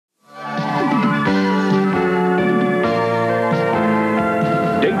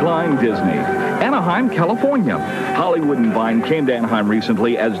Anaheim, Disney. Anaheim, California. Hollywood and Vine came to Anaheim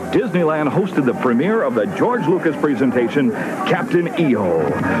recently as Disneyland hosted the premiere of the George Lucas presentation, Captain EO,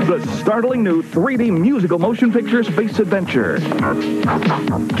 the startling new 3D musical motion picture space adventure.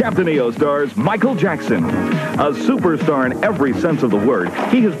 Captain EO stars Michael Jackson. A superstar in every sense of the word,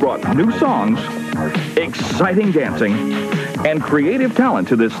 he has brought new songs, exciting dancing, and creative talent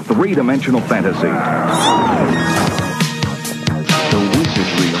to this three-dimensional fantasy. The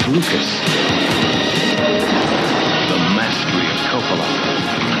wizardry of Lucas. The mastery of Coppola.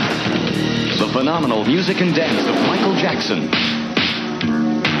 The phenomenal music and dance of Michael Jackson.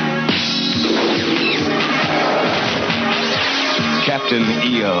 Captain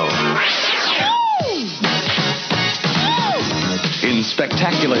EO. In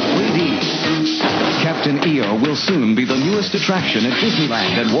spectacular 3D, Captain EO will soon be the newest attraction at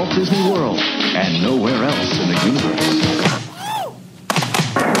Disneyland and Walt Disney World, and nowhere else in the universe.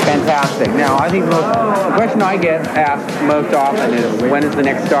 Fantastic. Now, I think the question I get asked most often is, when is the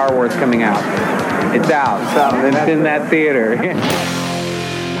next Star Wars coming out? It's out. It's in that theater.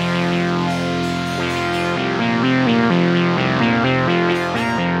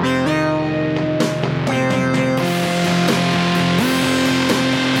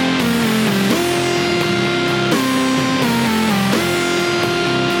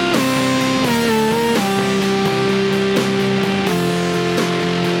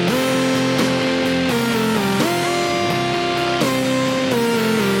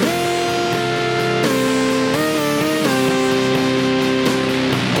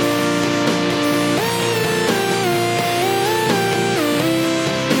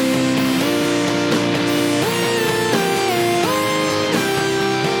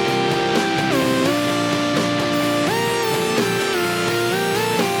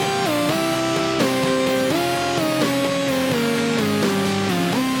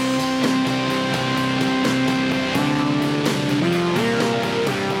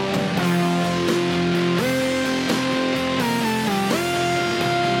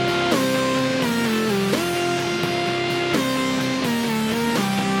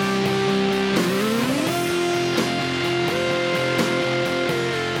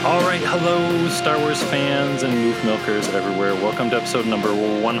 Hello, Star Wars fans and Moof Milkers everywhere. Welcome to episode number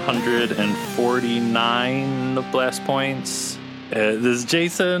 149 of Blast Points. This is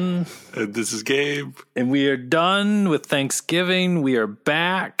Jason. This is Gabe. And we are done with Thanksgiving. We are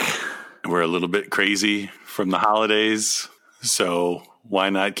back. We're a little bit crazy from the holidays, so why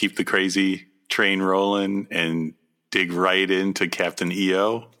not keep the crazy train rolling and dig right into Captain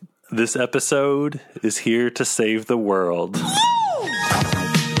EO? This episode is here to save the world.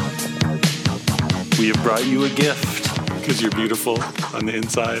 We have brought you a gift. Because you're beautiful on the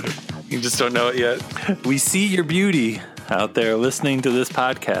inside. You just don't know it yet. We see your beauty out there listening to this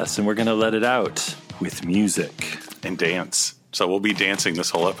podcast, and we're going to let it out with music. And dance. So we'll be dancing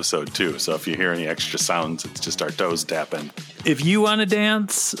this whole episode, too. So if you hear any extra sounds, it's just our toes tapping. If you want to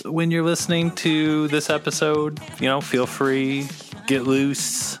dance when you're listening to this episode, feel free. Get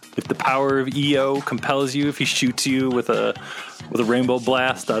loose. If the power of EO compels you, if he shoots you with a rainbow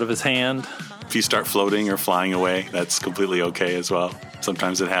blast out of his hand. If you start floating or flying away, that's completely okay as well.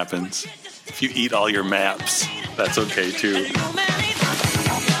 Sometimes it happens. If you eat all your maps, that's okay too.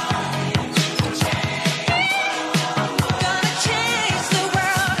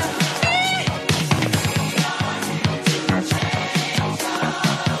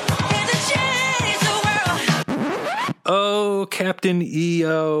 Oh, Captain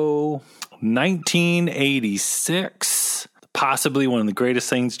EO, 1986. Possibly one of the greatest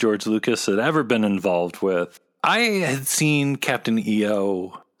things George Lucas had ever been involved with. I had seen Captain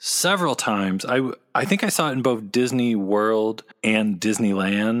EO several times. I think I saw it in both Disney World and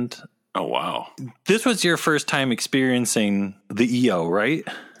Disneyland. Oh, wow. This was your first time experiencing the EO, right?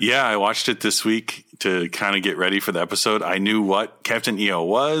 Yeah, I watched it this week to kind of get ready for the episode. I knew what Captain EO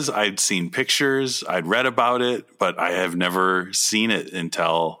was. I'd seen pictures. I'd read about it, but I have never seen it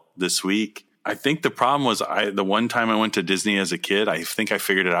until this week. I think the problem was the one time I went to Disney as a kid, I think I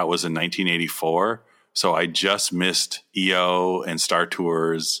figured it out was in 1984. So I just missed EO and Star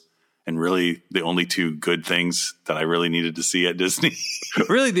Tours, and really the only two good things that I really needed to see at Disney.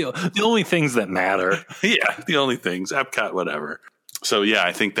 Really the only things that matter. Yeah, the only things. Epcot, whatever. So yeah,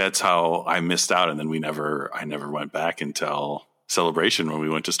 I think that's how I missed out. And then I never went back until Celebration when we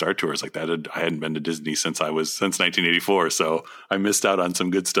went to Star Tours like that. I hadn't been to Disney since 1984, so I missed out on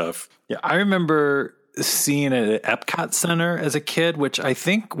some good stuff. Yeah, I remember seeing it at Epcot Center as a kid, which I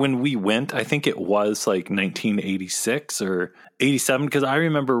think when we went, I think it was like 1986 or 87, because I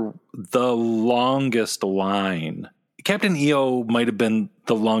remember the longest line Captain EO might have been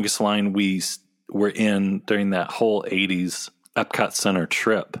the longest line we were in during that whole 80s Epcot Center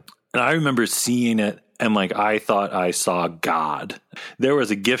trip. And I remember seeing it and like I thought I saw God. There was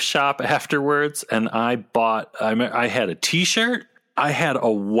a gift shop afterwards and I had a t-shirt. I had a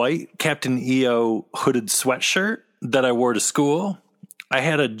white Captain EO hooded sweatshirt that I wore to school. I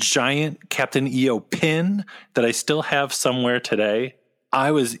had a giant Captain EO pin that I still have somewhere today.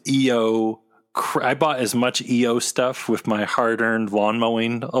 I was EO. I bought as much EO stuff with my hard-earned lawn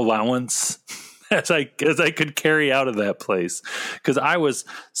mowing allowance as I could carry out of that place because I was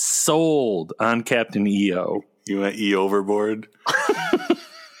sold on Captain EO. You went E overboard.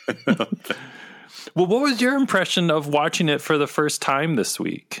 Well, what was your impression of watching it for the first time this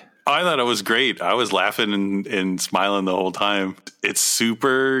week? I thought it was great. I was laughing and smiling the whole time. It's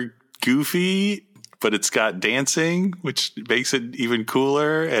super goofy, but it's got dancing, which makes it even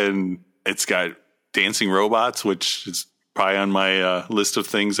cooler. And it's got dancing robots, which is probably on my list of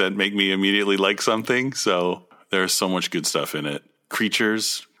things that make me immediately like something. So there's so much good stuff in it.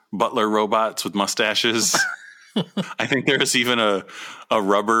 Creatures, butler robots with mustaches. I think there's even a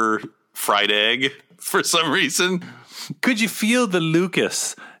rubber fried egg for some reason. Could you feel the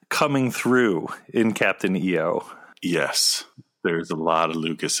Lucas coming through in Captain EO? Yes, there's a lot of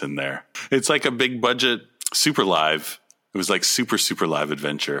Lucas in there. It's like a big budget Super Live. It was like Super Live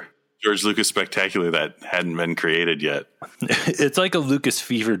Adventure. George Lucas Spectacular that hadn't been created yet. It's like a Lucas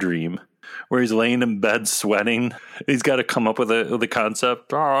fever dream where he's laying in bed sweating. He's got to come up with a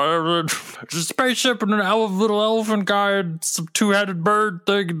concept. Oh, there's a spaceship and an little elephant guy and some two-headed bird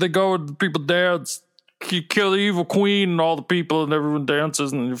thing. They go and people dance. You kill the evil queen and all the people and everyone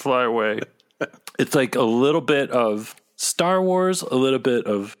dances and you fly away. It's like a little bit of Star Wars, a little bit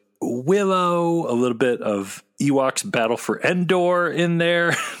of Willow, a little bit of Ewoks Battle for Endor in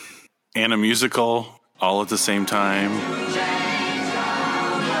there. And a musical all at the same time.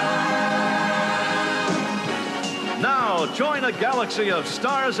 Now join a galaxy of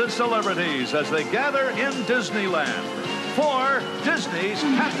stars and celebrities as they gather in Disneyland for Disney's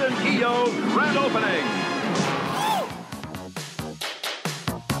Captain EO grand opening.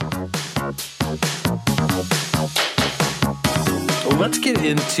 Well, let's get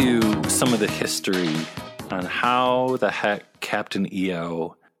into some of the history on how the heck Captain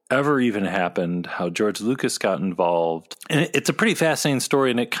EO ever even happened, how George Lucas got involved. And it's a pretty fascinating story,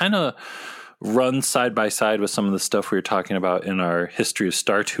 and it kind of runs side by side with some of the stuff we were talking about in our History of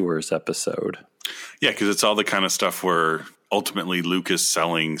Star Tours episode. Yeah, because it's all the kind of stuff where ultimately Lucas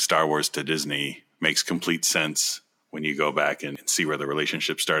selling Star Wars to Disney makes complete sense when you go back and see where the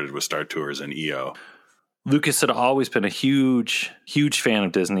relationship started with Star Tours and EO. Lucas had always been a huge fan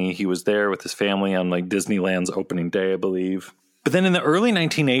of Disney. He was there with his family on like Disneyland's opening day, I believe. But then in the early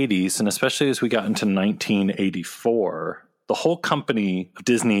 1980s, and especially as we got into 1984, the whole company of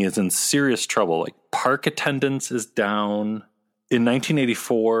Disney is in serious trouble. Like park attendance is down. In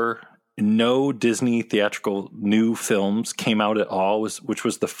 1984, no Disney theatrical new films came out at all, which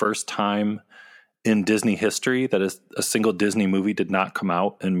was the first time in Disney history that a single Disney movie did not come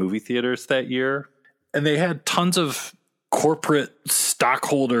out in movie theaters that year. And they had tons of corporate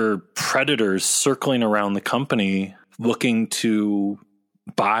stockholder predators circling around the company looking to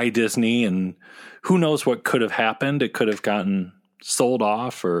buy Disney, and who knows what could have happened. It could have gotten sold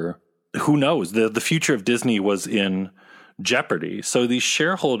off, or who knows. The future of Disney was in jeopardy. So these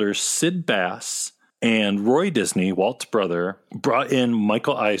shareholders, Sid Bass and Roy Disney, Walt's brother, brought in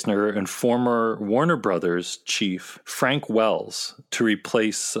Michael Eisner and former Warner Brothers chief Frank Wells to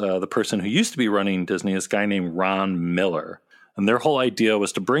replace the person who used to be running Disney, this guy named Ron Miller. And their whole idea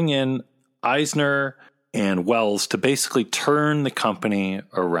was to bring in Eisner and Wells to basically turn the company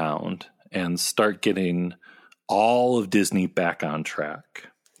around and start getting all of Disney back on track.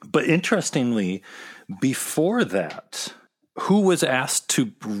 But interestingly, before that, who was asked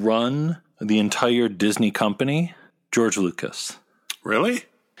to run the entire Disney company? George Lucas. Really?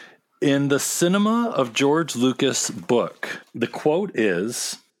 In the Cinema of George Lucas book, the quote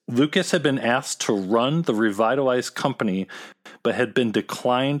is, Lucas had been asked to run the revitalized company, but had been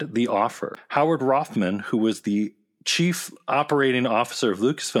declined the offer. Howard Rothman, who was the chief operating officer of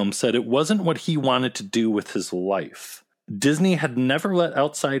Lucasfilm, said it wasn't what he wanted to do with his life. Disney had never let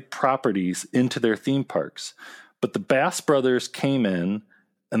outside properties into their theme parks, but the Bass brothers came in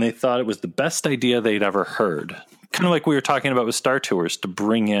and they thought it was the best idea they'd ever heard. Kind of like we were talking about with Star Tours, to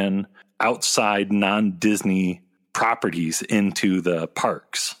bring in outside non-Disney properties into the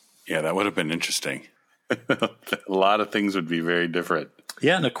parks. Yeah, that would have been interesting. A lot of things would be very different.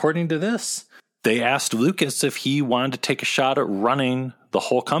 Yeah, and according to this, they asked Lucas if he wanted to take a shot at running the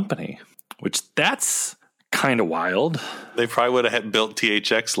whole company, which that's kind of wild. They probably would have built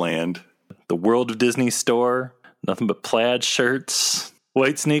THX Land. The World of Disney store, nothing but plaid shirts,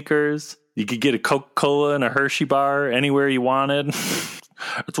 white sneakers. You could get a Coca-Cola and a Hershey bar anywhere you wanted.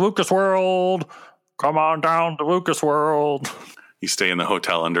 It's Lucas World. Come on down to Lucas World. You stay in the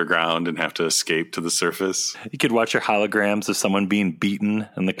hotel underground and have to escape to the surface. You could watch your holograms of someone being beaten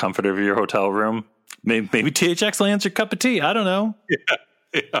in the comfort of your hotel room. Maybe THX Land's your cup of tea. I don't know.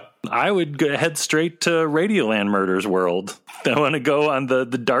 Yeah. I would head straight to Radioland Murders World. I want to go on the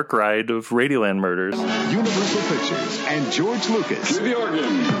dark ride of Radioland Murders. Universal Pictures and George Lucas The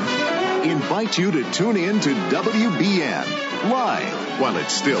organ. invite you to tune in to WBN live while it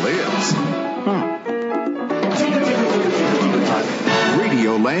still is.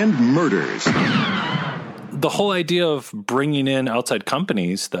 Radioland Murders. The whole idea of bringing in outside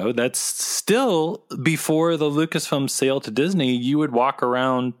companies, though, that's still before the Lucasfilm sale to Disney. You would walk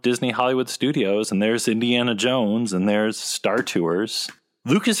around Disney Hollywood Studios and there's Indiana Jones and there's Star Tours.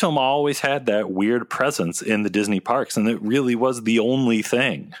 Lucasfilm always had that weird presence in the Disney parks, and it really was the only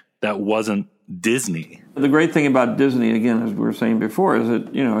thing that wasn't Disney. The great thing about Disney, again, as we were saying before, is that,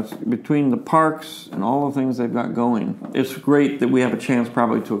 it's between the parks and all the things they've got going. It's great that we have a chance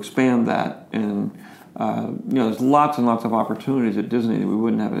probably to expand that. And, there's lots and lots of opportunities at Disney that we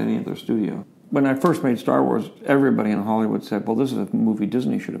wouldn't have at any other studio. When I first made Star Wars, everybody in Hollywood said, well, this is a movie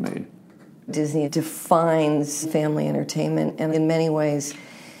Disney should have made. Disney defines family entertainment, and in many ways,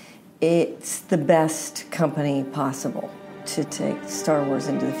 it's the best company possible to take Star Wars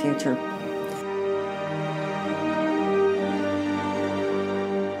into the future.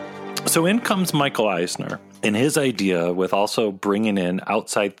 So in comes Michael Eisner, and his idea with also bringing in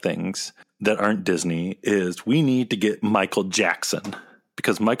outside things that aren't Disney is we need to get Michael Jackson,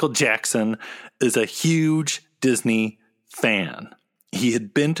 because Michael Jackson is a huge Disney fan. He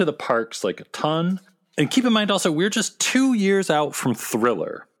had been to the parks like a ton. And keep in mind also, we're just 2 years out from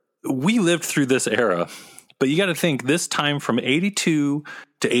Thriller. We lived through this era, but you got to think this time from 82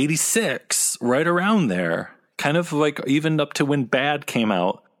 to 86, right around there, kind of like even up to when Bad came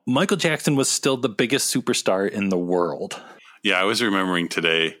out, Michael Jackson was still the biggest superstar in the world. Yeah, I was remembering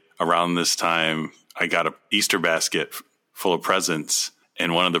today, around this time, I got an Easter basket full of presents,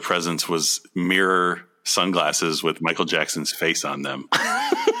 and one of the presents was mirror sunglasses with Michael Jackson's face on them.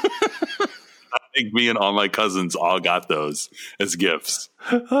 I think me and all my cousins all got those as gifts.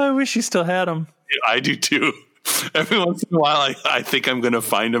 I wish you still had them. I do too. Every once in a while, I think I'm going to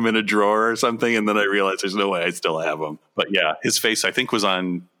find them in a drawer or something, and then I realize there's no way I still have them. But yeah, his face, I think, was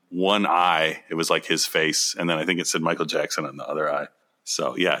on one eye. It was like his face, and then I think it said Michael Jackson on the other eye.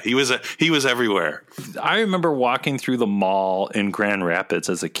 So yeah, he was everywhere. I remember walking through the mall in Grand Rapids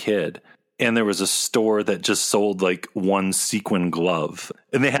as a kid, and there was a store that just sold like one sequin glove,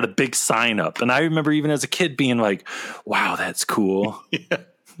 and they had a big sign up. And I remember even as a kid being like, wow, that's cool. Yeah.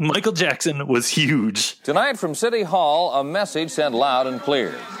 Michael Jackson was huge. Tonight from City Hall, a message sent loud and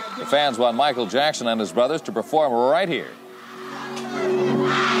clear. The fans want Michael Jackson and his brothers to perform right here.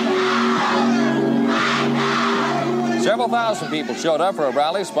 Several thousand people showed up for a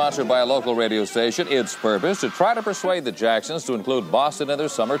rally sponsored by a local radio station. Its purpose to try to persuade the Jacksons to include Boston in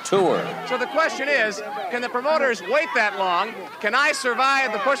their summer tour. So the question is, can the promoters wait that long? Can I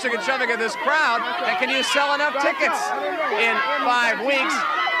survive the pushing and shoving of this crowd? And can you sell enough tickets in 5 weeks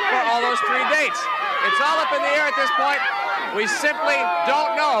for all those 3 dates? It's all up in the air at this point. We simply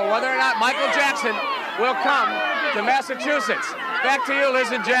don't know whether or not Michael Jackson will come to Massachusetts. Back to you,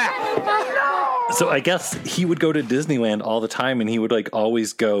 Liz and Jack. So I guess he would go to Disneyland all the time, and he would like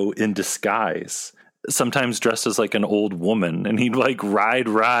always go in disguise, sometimes dressed as like an old woman, and he'd like ride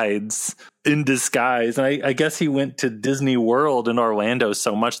rides in disguise. And I guess he went to Disney World in Orlando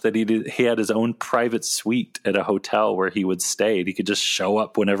so much that he had his own private suite at a hotel where he would stay. He could just show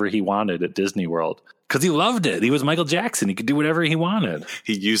up whenever he wanted at Disney World because he loved it. He was Michael Jackson. He could do whatever he wanted.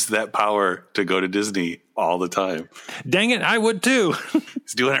 He used that power to go to Disney all the time. Dang it, I would too.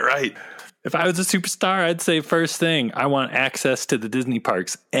 He's doing it right. If I was a superstar, I'd say first thing, I want access to the Disney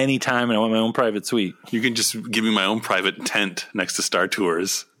parks anytime, and I want my own private suite. You can just give me my own private tent next to Star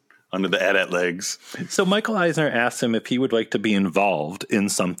Tours under the AT-AT legs. So Michael Eisner asked him if he would like to be involved in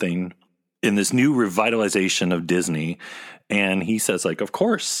something, in this new revitalization of Disney. And he says, like, of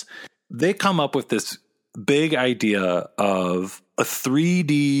course. They come up with this big idea of a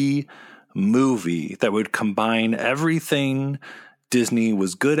 3D movie that would combine everything Disney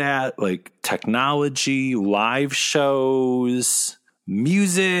was good at, like technology, live shows,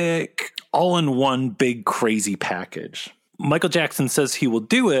 music, all in one big crazy package. Michael Jackson says he will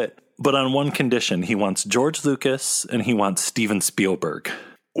do it, but on one condition. He wants George Lucas and he wants Steven Spielberg,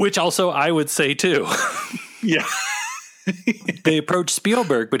 which also I would say too. Yeah. They approached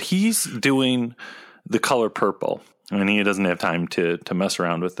Spielberg, but he's doing The Color Purple, and he doesn't have time to mess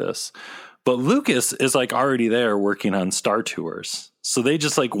around with this. But Lucas is like already there working on Star Tours. So they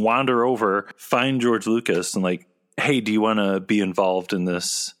just like wander over, find George Lucas and like, hey, do you want to be involved in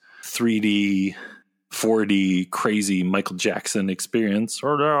this 3D, 4D crazy Michael Jackson experience?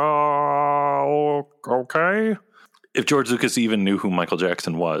 Okay. If George Lucas even knew who Michael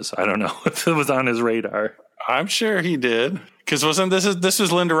Jackson was, I don't know if it was on his radar. I'm sure he did. Because this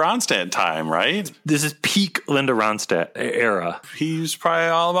was Linda Ronstadt time, right? This is peak Linda Ronstadt era. He was probably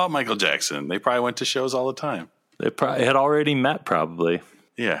all about Michael Jackson. They probably went to shows all the time. They probably had already met, probably.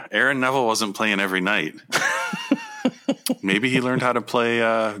 Yeah, Aaron Neville wasn't playing every night. Maybe he learned how to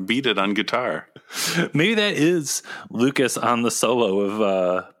play Beat It on guitar. Maybe that is Lucas on the solo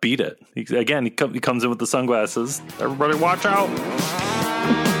of Beat It. He comes in with the sunglasses. Everybody watch out.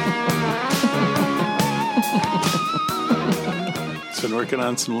 Been working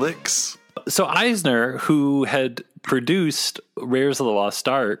on some licks. So Eisner, who had produced Raiders of the Lost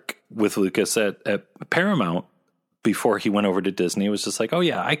Ark with Lucas at Paramount before he went over to Disney, was just like, oh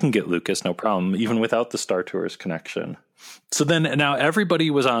yeah, I can get Lucas, no problem, even without the Star Tours connection. So then now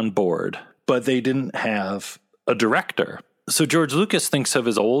everybody was on board, but they didn't have a director. So George Lucas thinks of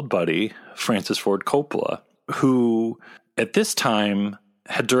his old buddy, Francis Ford Coppola, who at this time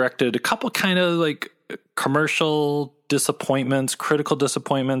had directed a couple kind of like commercial disappointments, critical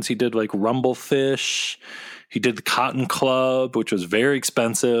disappointments. He did like Rumblefish. He did The Cotton Club, which was very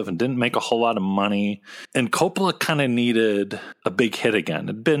expensive and didn't make a whole lot of money. And Coppola kind of needed a big hit again.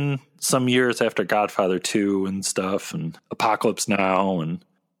 It'd been some years after Godfather 2 and stuff and Apocalypse Now. And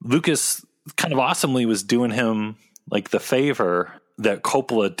Lucas kind of awesomely was doing him like the favor that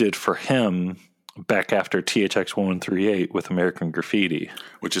Coppola did for him back after THX 1138 with American Graffiti.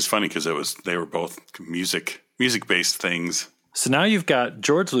 Which is funny because they were both music-based things. So now you've got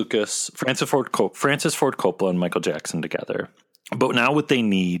George Lucas, Francis Ford Coppola, and Michael Jackson together. But now what they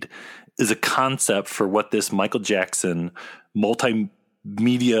need is a concept for what this Michael Jackson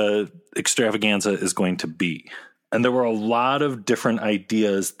multimedia extravaganza is going to be. And there were a lot of different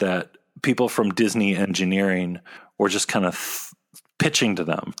ideas that people from Disney engineering were just kind of pitching to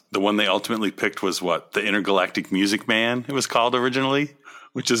them. The one they ultimately picked was what? The Intergalactic Music Man, it was called originally,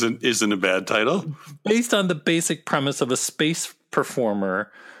 which isn't a bad title. Based on the basic premise of a space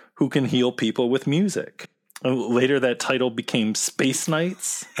performer who can heal people with music. Later that title became Space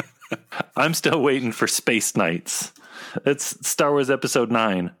Knights. I'm still waiting for Space Knights. It's Star Wars Episode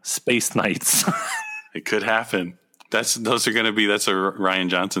 9, Space Knights. It could happen. That's a Rian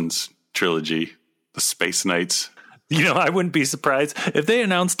Johnson's trilogy, the Space Knights. You know, I wouldn't be surprised if they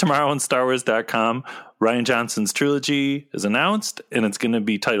announced tomorrow on StarWars.com, Rian Johnson's trilogy is announced, and it's going to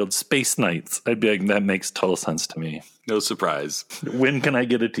be titled Space Knights. I'd be like, that makes total sense to me. No surprise. When can I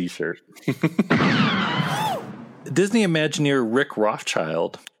get a t-shirt? Disney Imagineer Rick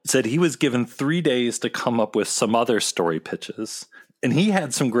Rothschild said he was given 3 days to come up with some other story pitches. And he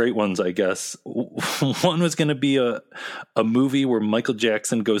had some great ones, I guess. One was going to be a movie where Michael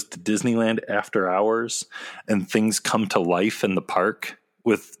Jackson goes to Disneyland after hours and things come to life in the park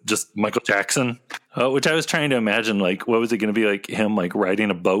with just Michael Jackson, which I was trying to imagine, like, what was it going to be like him, like,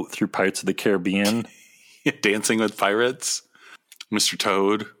 riding a boat through Pirates of the Caribbean? Dancing with pirates, Mr.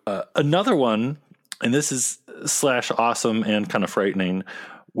 Toad. Another one, and this is / awesome and kind of frightening,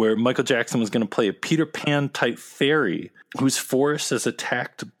 where Michael Jackson was going to play a Peter Pan-type fairy whose forest is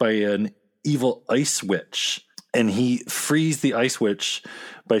attacked by an evil ice witch. And he frees the ice witch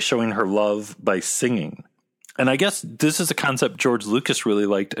by showing her love by singing. And I guess this is a concept George Lucas really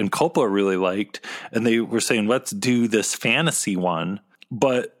liked and Coppola really liked. And they were saying, let's do this fantasy one.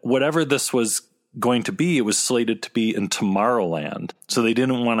 But whatever this was going to be, it was slated to be in Tomorrowland. So they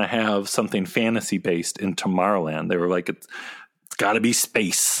didn't want to have something fantasy-based in Tomorrowland. They were like, it's got to be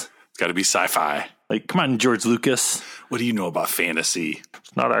space. It's got to be sci-fi. Like, come on, George Lucas. What do you know about fantasy?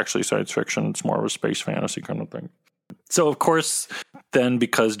 It's not actually science fiction. It's more of a space fantasy kind of thing. So, of course, then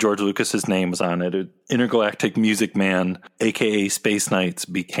because George Lucas's name was on it, Intergalactic Music Man, a.k.a. Space Knights,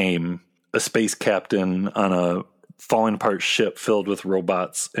 became a space captain on a falling apart ship filled with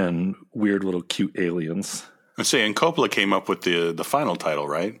robots and weird little cute aliens. I'm saying Coppola came up with the final title,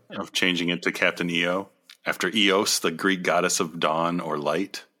 right? Of changing it to Captain EO, after Eos, the Greek goddess of dawn or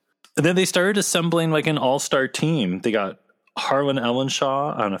light. And then they started assembling like an all-star team. They got Harlan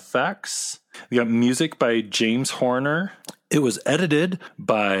Ellenshaw on effects. They got music by James Horner. It was edited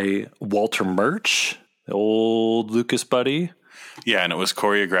by Walter Murch, the old Lucas buddy. Yeah, and it was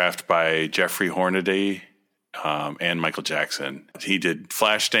choreographed by Jeffrey Hornaday and Michael Jackson. He did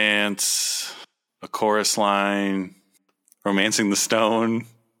Flashdance, a chorus line, Romancing the Stone.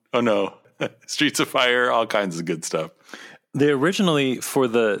 Oh, no. Streets of Fire, all kinds of good stuff. They originally, for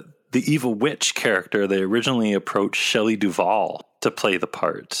the evil witch character, they originally approached Shelley Duvall to play the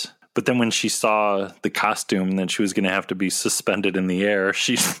part. But then when she saw the costume that she was going to have to be suspended in the air,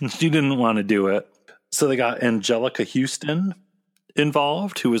 she didn't want to do it. So they got Angelica Houston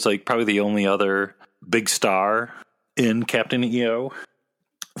involved, who was like probably the only other big star in Captain EO.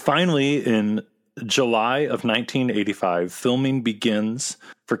 Finally, in July of 1985, filming begins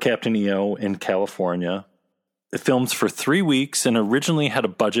for Captain EO in California. It films for 3 weeks and originally had a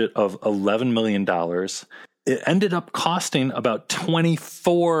budget of $11 million. It ended up costing about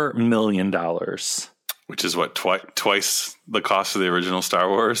 $24 million. Which is what, twice the cost of the original Star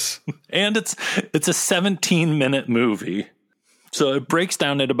Wars? And it's a 17-minute movie. So it breaks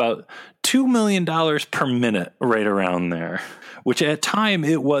down at about $2 million per minute, right around there. Which at time,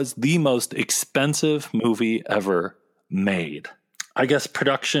 it was the most expensive movie ever made. I guess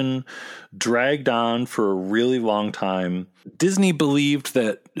production dragged on for a really long time. Disney believed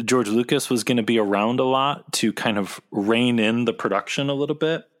that George Lucas was going to be around a lot to kind of rein in the production a little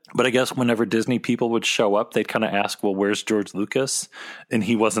bit. But I guess whenever Disney people would show up, they'd kind of ask, well, where's George Lucas? And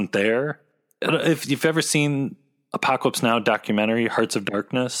he wasn't there. If you've ever seen Apocalypse Now documentary, Hearts of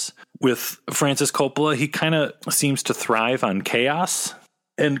Darkness, with Francis Coppola, he kind of seems to thrive on chaos.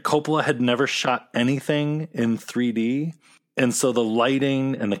 And Coppola had never shot anything in 3D. And so the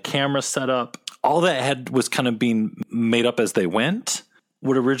lighting and the camera setup, all that was kind of being made up as they went.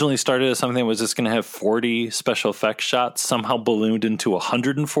 What originally started as something that was just going to have 40 special effects shots somehow ballooned into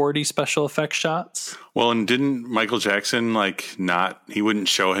 140 special effects shots. Well, and didn't Michael Jackson he wouldn't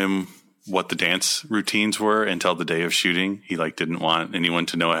show him what the dance routines were until the day of shooting. He didn't want anyone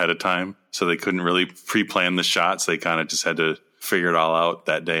to know ahead of time. So they couldn't really pre-plan the shots. They kind of just had to figure it all out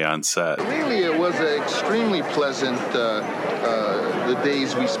that day on set. Really, it was extremely pleasant. The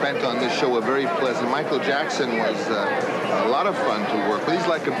days we spent on this show were very pleasant. Michael Jackson was a lot of fun to work with. He's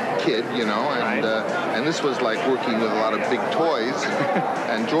like a kid, and this was like working with a lot of big toys.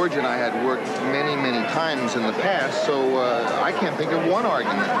 And George and I had worked many, many times in the past, so I can't think of one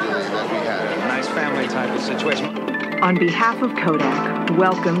argument really that we had. A nice family type of situation. On behalf of Kodak,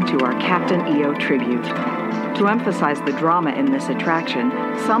 welcome to our Captain EO tribute. To emphasize the drama in this attraction,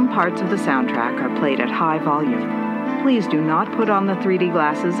 some parts of the soundtrack are played at high volume. Please do not put on the 3D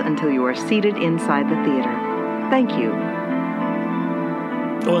glasses until you are seated inside the theater. Thank you.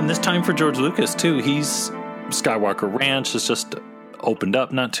 Oh, and this time for George Lucas, too. Skywalker Ranch has just opened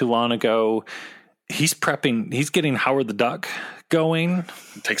up not too long ago. He's prepping, he's getting Howard the Duck going.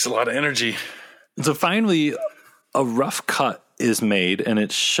 It takes a lot of energy. So finally, a rough cut is made, and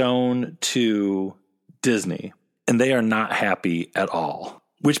it's shown to Disney, and they are not happy at all.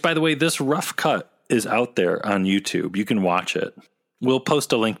 Which, by the way, this rough cut is out there on YouTube. You can watch it. We'll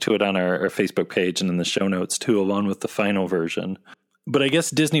post a link to it on our Facebook page and in the show notes, too, along with the final version. But I guess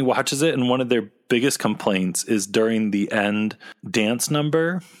Disney watches it, and one of their biggest complaints is during the end dance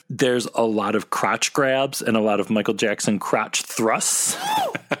number, there's a lot of crotch grabs and a lot of Michael Jackson crotch thrusts.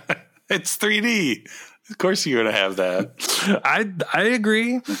 It's 3D. Of course you're going to have that. I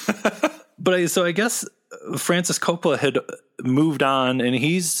agree. But I guess Francis Coppola had moved on, and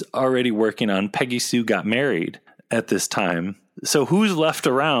he's already working on Peggy Sue Got Married at this time. So who's left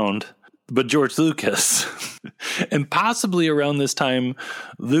around but George Lucas? And possibly around this time,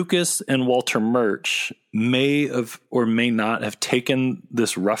 Lucas and Walter Murch may have or may not have taken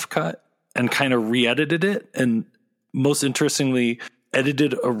this rough cut and kind of re-edited it, and most interestingly,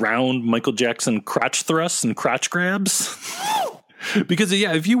 edited around Michael Jackson crotch thrusts and crotch grabs. Because,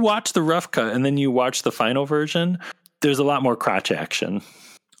 yeah, if you watch the rough cut and then you watch the final version, there's a lot more crotch action.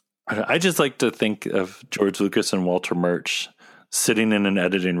 I just like to think of George Lucas and Walter Murch sitting in an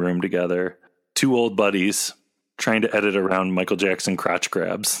editing room together, two old buddies trying to edit around Michael Jackson crotch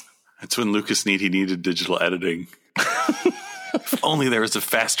grabs. That's when Lucas needed digital editing. If only there was a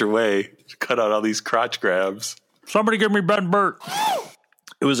faster way to cut out all these crotch grabs. Somebody give me Ben Burt.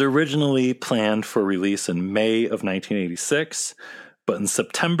 It was originally planned for release in May of 1986, but in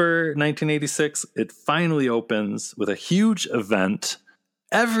September 1986, it finally opens with a huge event.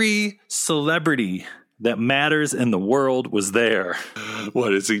 Every celebrity that matters in the world was there.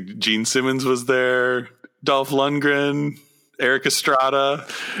 What is he? Gene Simmons was there. Dolph Lundgren. Eric Estrada.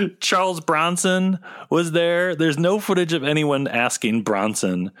 Charles Bronson was there. There's no footage of anyone asking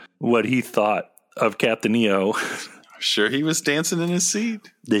Bronson what he thought of Captain EO. Sure, he was dancing in his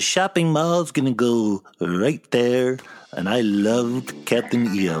seat. The shopping mall's gonna go right there, and I loved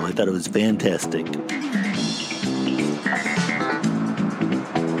Captain EO. I thought it was fantastic.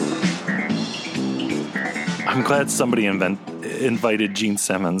 I'm glad somebody invited Gene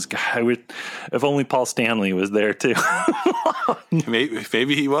Simmons. God, if only Paul Stanley was there too.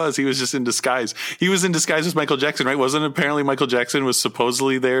 Maybe he was. He was just in disguise. He was in disguise as Michael Jackson, right? Wasn't apparently Michael Jackson was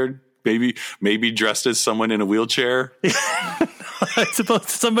supposedly there, maybe dressed as someone in a wheelchair? I suppose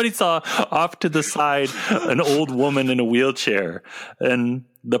somebody saw off to the side an old woman in a wheelchair, and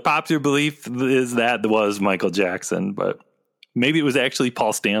the popular belief is that was Michael Jackson, but maybe it was actually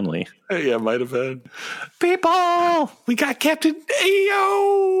Paul Stanley. Yeah, might have been. People, we got Captain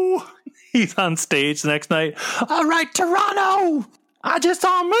EO. He's on stage the next night. All right, Toronto, I just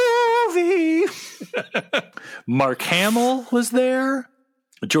saw a movie. Mark Hamill was there.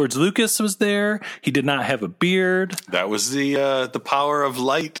 George Lucas was there. He did not have a beard. That was the power of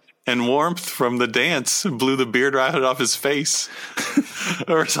light and warmth from the dance. Blew the beard right off his face.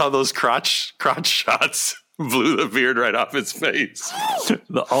 Or saw those crotch shots. Blew the beard right off his face.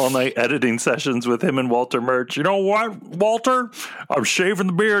 The all-night editing sessions with him and Walter Murch. You know what, Walter? I'm shaving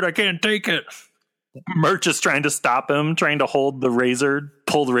the beard. I can't take it. Murch is trying to stop him, trying to pull the razor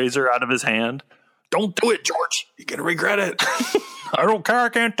out of his hand. Don't do it, George. You're going to regret it. I don't care. I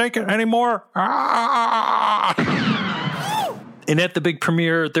can't take it anymore. Ah! And at the big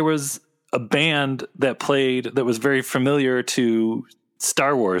premiere, there was a band that played that was very familiar to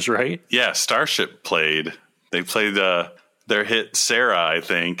Star Wars, right? Yeah, Starship played. They played their hit Sarah, I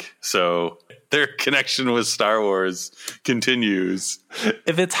think. So their connection with Star Wars continues.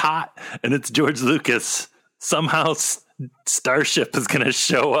 If it's hot and it's George Lucas, somehow Starship is going to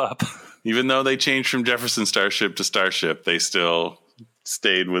show up. Even though they changed from Jefferson Starship to Starship, they still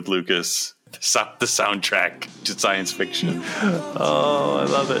stayed with Lucas. The soundtrack to science fiction. Oh, I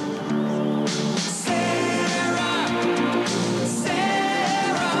love it.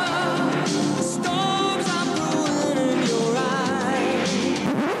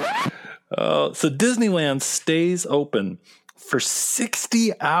 So Disneyland stays open for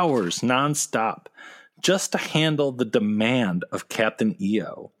 60 hours nonstop just to handle the demand of Captain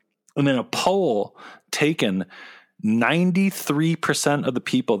EO. And in a poll taken, 93% of the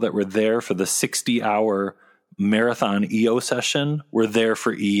people that were there for the 60-hour marathon EO session were there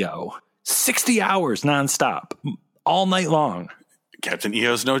for EO. 60 hours nonstop, all night long. Captain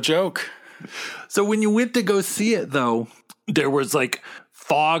EO's no joke. So when you went to go see it, though, there was like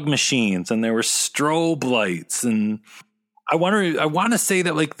fog machines and there were strobe lights, and I want to say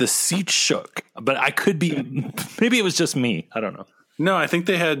that like the seats shook, but I could be, maybe it was just me. I don't know. No, I think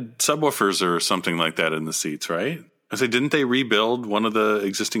they had subwoofers or something like that in the seats, right? I say, didn't they rebuild one of the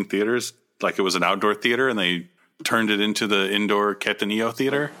existing theaters like it was an outdoor theater and they turned it into the indoor Captain EO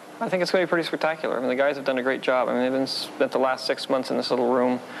theater? I think it's going to be pretty spectacular. I mean, the guys have done a great job. I mean, they've spent the last 6 months in this little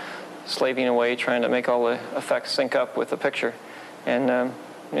room slaving away, trying to make all the effects sync up with the picture. And,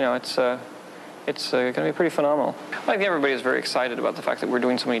 it's going to be pretty phenomenal. I think everybody is very excited about the fact that we're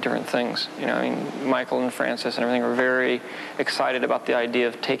doing so many different things. You know, I mean, Michael and Francis and everything are very excited about the idea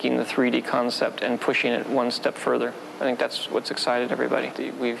of taking the 3D concept and pushing it one step further. I think that's what's excited everybody.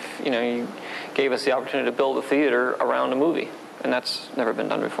 You gave us the opportunity to build a theater around a movie, and that's never been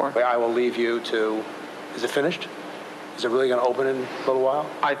done before. I will leave you to, is it finished? Is it really going to open in a little while?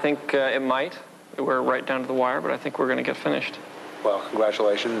 I think it might. We're right down to the wire, but I think we're going to get finished. Well,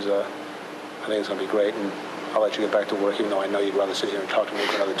 congratulations. I think it's going to be great, and I'll let you get back to work, even though I know you'd rather sit here and talk to me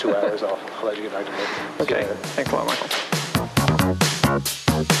for another 2 hours. I'll let you get back to work. Okay. Thanks a lot, Michael.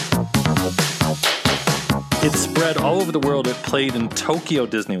 It spread all over the world. It played in Tokyo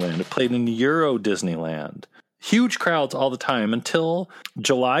Disneyland. It played in Euro Disneyland. Huge crowds all the time until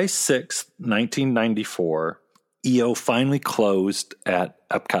July 6th, 1994. EO finally closed at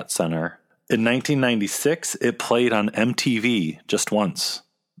Epcot Center. In 1996, it played on MTV just once.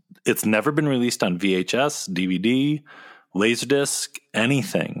 It's never been released on VHS, DVD, Laserdisc,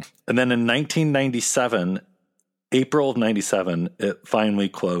 anything. And then in 1997, April of 97, it finally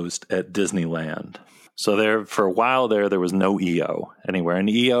closed at Disneyland. So there, for a while there was no EO anywhere. And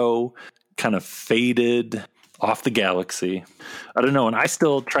EO kind of faded off the galaxy. I don't know. And I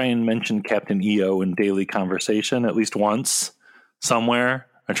still try and mention Captain EO in daily conversation at least once somewhere.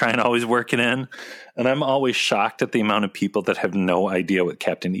 I try and always work it in. And I'm always shocked at the amount of people that have no idea what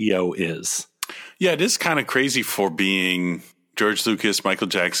Captain EO is. Yeah, it is kind of crazy for being George Lucas, Michael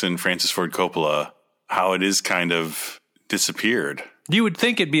Jackson, Francis Ford Coppola, how it is kind of disappeared. You would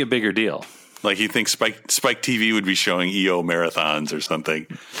think it'd be a bigger deal. Like you think Spike TV would be showing EO marathons or something.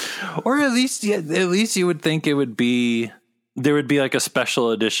 Or at least you would think there would be like a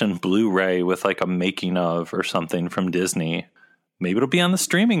special edition Blu-ray with like a making of or something from Disney. Maybe it'll be on the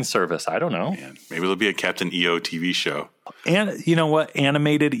streaming service. I don't know. Man, maybe it'll be a Captain EO TV show. And you know what?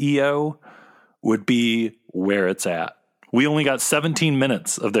 Animated EO would be where it's at. We only got 17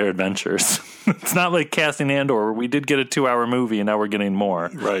 minutes of their adventures. It's not like Cassian Andor, where we did get a 2-hour movie and now we're getting more.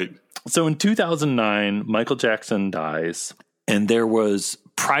 Right. So in 2009, Michael Jackson dies, and there was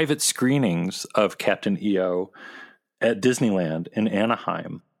private screenings of Captain EO at Disneyland in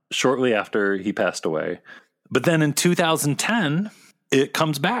Anaheim shortly after he passed away. But then in 2010, it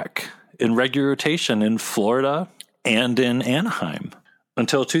comes back in regular rotation in Florida and in Anaheim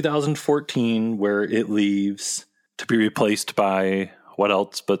until 2014, where it leaves to be replaced by what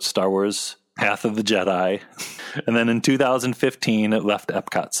else but Star Wars Path of the Jedi. And then in 2015, it left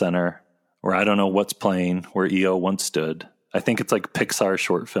Epcot Center, where I don't know what's playing, where EO once stood. I think it's like Pixar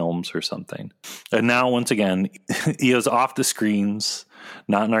short films or something. And now, once again, EO's off the screens,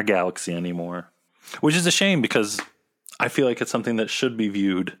 not in our galaxy anymore, which is a shame because I feel like it's something that should be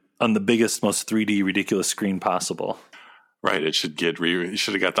viewed on the biggest, most 3D ridiculous screen possible. Right. It should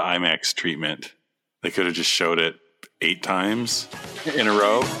have got the IMAX treatment. They could have just showed it 8 times in a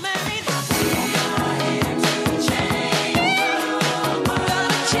row.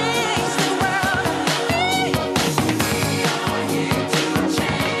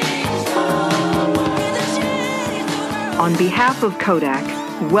 On behalf of Kodak,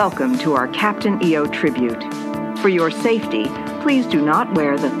 welcome to our Captain EO tribute. For your safety, please do not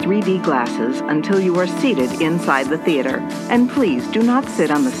wear the 3D glasses until you are seated inside the theater, and please do not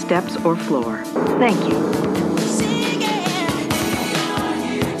sit on the steps or floor. Thank you.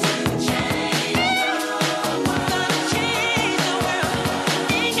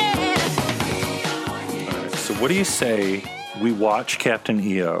 So what do you say we watch Captain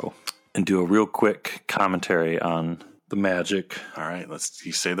EO and do a real quick commentary on the magic? All right,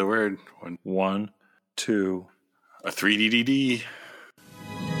 you say the word. 1, 2. A 3DDD.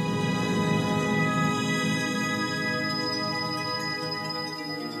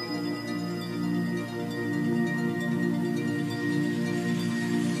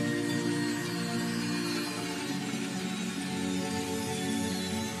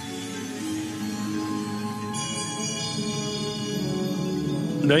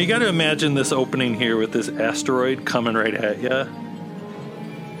 Now you got to imagine this opening here with this asteroid coming right at you.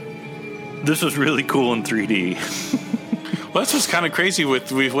 This was really cool in 3D. Well, that's what's kind of crazy.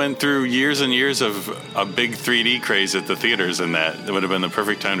 We went through years and years of a big 3D craze at the theaters, and that would have been the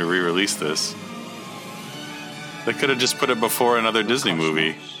perfect time to re-release this. They could have just put it before another Disney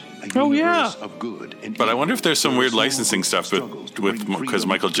movie. Oh yeah. But I wonder if there's some weird licensing stuff with because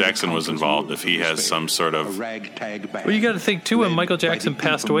Michael Jackson was involved. If he has some sort of. Well, you got to think too. When Michael Jackson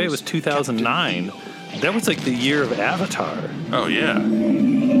passed away, it was 2009. That was like the year of Avatar. Oh yeah.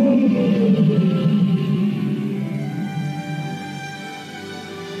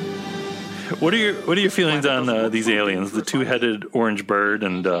 What are your feelings on these aliens? The 2-headed orange bird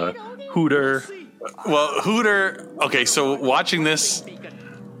and Hooter. Well, Hooter. Okay, so watching this,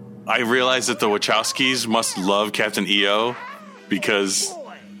 I realized that the Wachowskis must love Captain EO because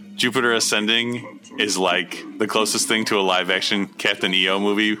Jupiter Ascending is like the closest thing to a live-action Captain EO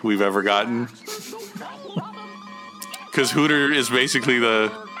movie we've ever gotten. Because Hooter is basically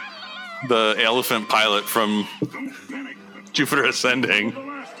the elephant pilot from Jupiter Ascending.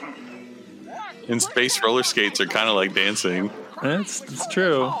 And space roller skates are kind of like dancing. It's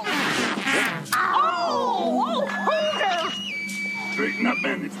true. Oh, Hooter! Straighten up,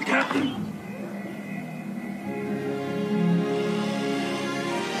 man. It's the captain.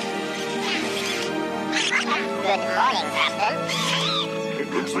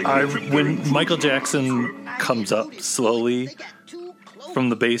 Good morning, Captain. When Michael Jackson comes up slowly from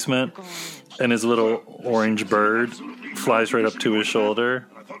the basement and his little orange bird flies right up to his shoulder,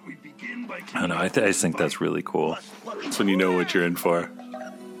 I don't know. I just think that's really cool. That's when you know what you're in for.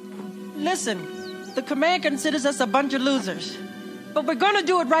 Listen, the command considers us a bunch of losers. But we're going to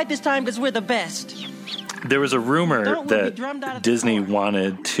do it right this time because we're the best. There was a rumor that Disney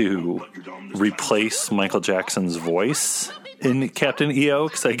wanted to replace Michael Jackson's voice in Captain EO.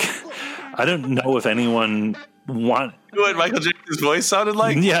 Because I don't know if anyone what Michael Jackson's voice sounded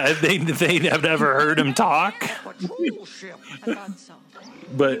like? Yeah, they have never heard him talk.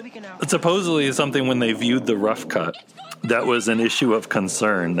 But supposedly something when they viewed the rough cut, that was an issue of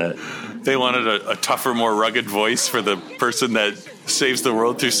concern that they wanted a tougher, more rugged voice for the person that saves the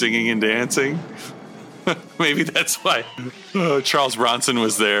world through singing and dancing. Maybe that's why Charles Bronson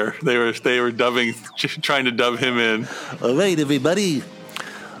was there. They were trying to dub him in. All right, everybody,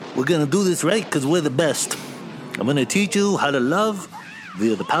 we're gonna do this right because we're the best. I'm gonna teach you how to love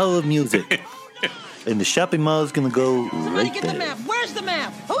via the power of music. And the shopping mall is gonna go right Get there. the map. Where's the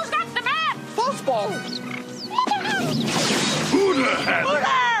map? Who's got the map? Football. Hooter has it.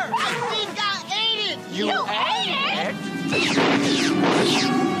 I think I ate it. You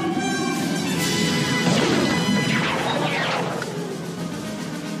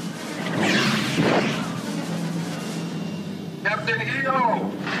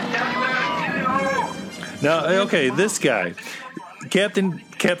Now, okay, this guy, Captain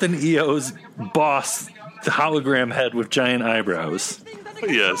EO's boss, the hologram head with giant eyebrows.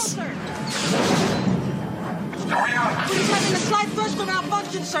 Yes. He's having a slight thrustral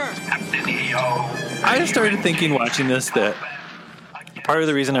malfunction, sir. I started thinking watching this that part of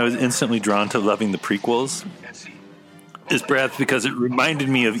the reason I was instantly drawn to loving the prequels is perhaps because it reminded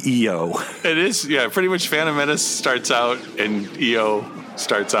me of EO. It is, yeah, pretty much Phantom Menace starts out and EO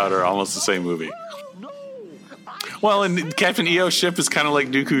starts out are almost the same movie. Well, and Captain EO's ship is kind of like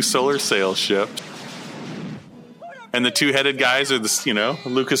Dooku's solar sail ship. And the two-headed guys are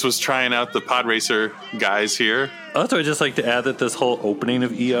Lucas was trying out the pod racer guys here. Also, I'd just like to add that this whole opening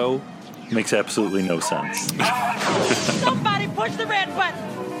of EO makes absolutely no sense. Somebody push the red button.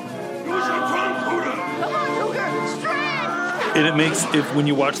 Come on, Luger. Straight. And it makes, when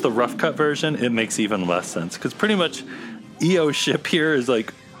you watch the rough cut version, it makes even less sense. Because pretty much EO's ship here is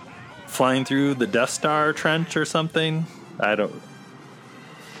like flying through the Death Star trench or something.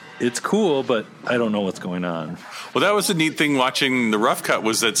 It's cool, but I don't know what's going on. Well, that was the neat thing watching the rough cut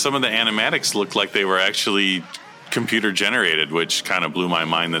was that some of the animatics looked like they were actually computer generated, which kind of blew my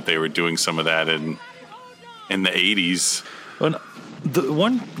mind that they were doing some of that in the 80s. Well, the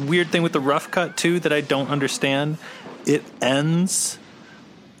one weird thing with the rough cut, too, that I don't understand, it ends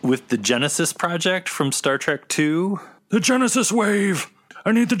with the Genesis project from Star Trek II. The Genesis wave!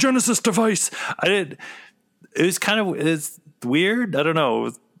 I need the Genesis device! It's weird. I don't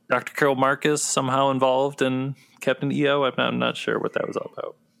know. Dr. Carol Marcus somehow involved in Captain EO. I'm not sure what that was all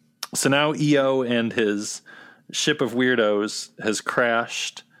about. So now EO and his ship of weirdos has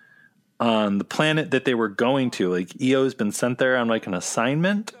crashed on the planet that they were going to. Like, EO's been sent there on like an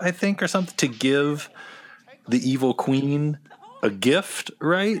assignment, I think, or something, to give the evil queen a gift,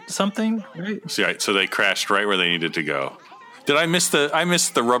 right? Something, right? So they crashed right where they needed to go. Did I miss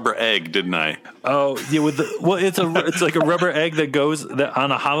the rubber egg, didn't I? Oh, yeah, it's like a rubber egg that goes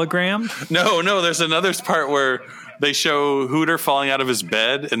on a hologram? No, there's another part where they show Hooter falling out of his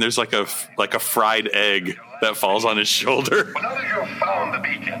bed and there's like a fried egg that falls on his shoulder. Now that you've found the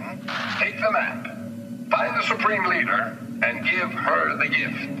beacon, take the map, find the Supreme Leader, and give her the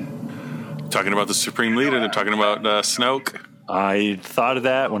gift. Talking about the Supreme Leader, they're talking about Snoke. I thought of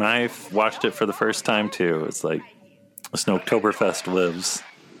that when I watched it for the first time, too. It's like Snoketoberfest lives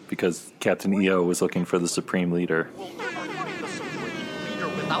because Captain EO was looking for the Supreme Leader.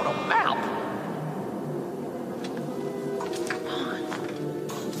 Without a map.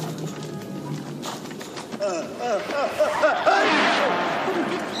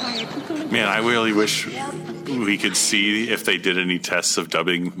 Man, I really wish we could see if they did any tests of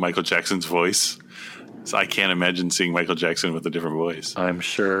dubbing Michael Jackson's voice. So I can't imagine seeing Michael Jackson with a different voice. I'm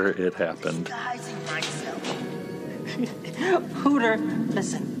sure it happened. Hooter,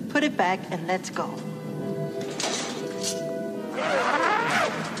 listen, put it back and let's go.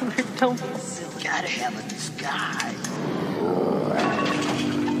 Hooter, don't be silly. Gotta have a disguise.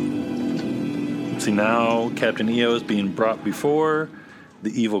 See, now Captain EO is being brought before the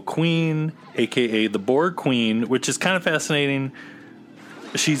evil queen, a.k.a. the Borg Queen, which is kind of fascinating.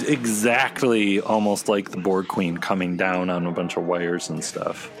 She's exactly almost like the Borg Queen coming down on a bunch of wires and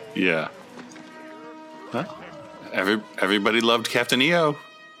stuff. Yeah. Huh? Everybody loved Captain EO.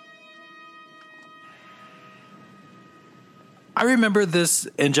 I remember this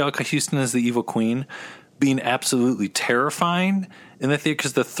Angelica Houston as the evil queen being absolutely terrifying in the theater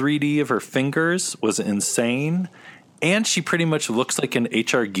because the 3D of her fingers was insane. And she pretty much looks like an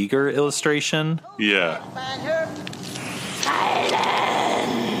H.R. Giger illustration. Yeah.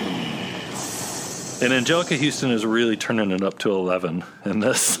 And Angelica Houston is really turning it up to 11 in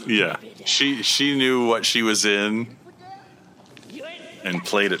this. Yeah. She knew what she was in and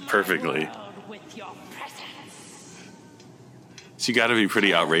played it perfectly. So you got to be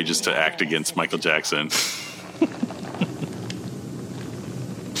pretty outrageous to act against Michael Jackson.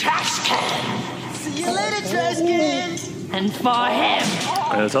 Trashcan! See you later, Trashcan! And for him!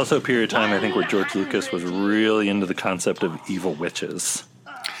 And it's also a period of time, I think, where George Lucas was really into the concept of evil witches.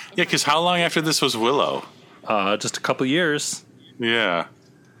 Yeah, because how long after this was Willow? Just a couple years. Yeah.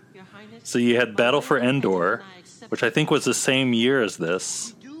 So you had Battle for Endor, which I think was the same year as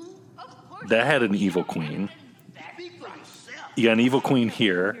this. That had an evil queen. You got an evil queen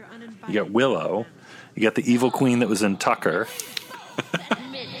here. You got Willow. You got the evil queen that was in Tucker.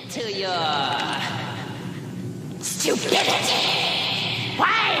 Admit to your stupidity. Why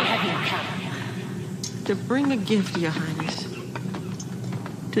have you come? To bring a gift, Your Highness.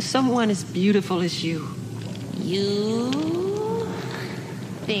 To someone as beautiful as you. You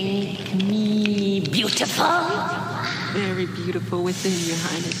think me beautiful? very beautiful within, Your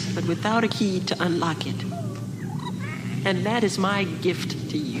Highness, but without a key to unlock it. And that is my gift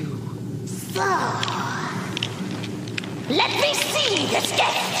to you. So, let me see this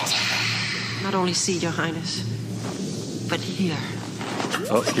gift. Not only see, Your Highness, but hear.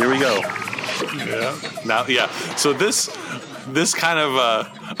 Oh, here we go. Yeah. Now, yeah. So this kind of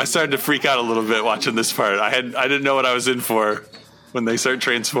I started to freak out a little bit watching this part. I didn't know what I was in for when they start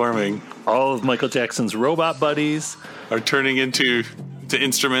transforming. All of Michael Jackson's robot buddies are turning into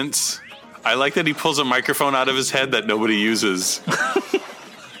instruments. I like that he pulls a microphone out of his head that nobody uses.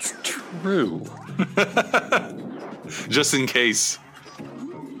 It's true. Just in case.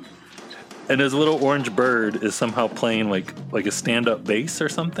 And his little orange bird is somehow playing like a stand-up bass or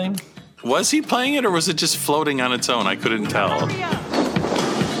something. Was he playing it or was it just floating on its own? I couldn't tell.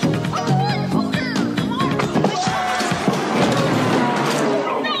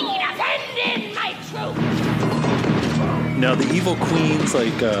 Now the evil queen's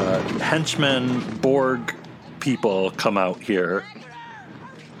like henchmen, Borg people come out here,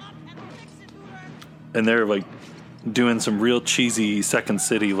 and they're like doing some real cheesy Second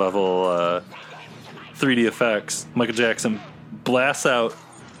City level 3D effects. Michael Jackson blasts out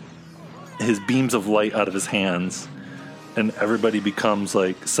his beams of light out of his hands, and everybody becomes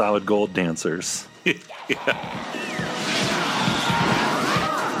like solid gold dancers. Yeah.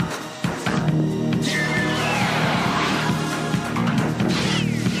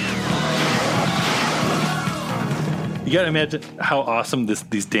 You gotta imagine how awesome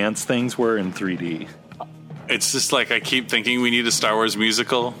these dance things were in 3D. It's just like I keep thinking we need a Star Wars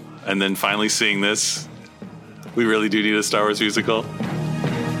musical, and then finally seeing this, we really do need a Star Wars musical.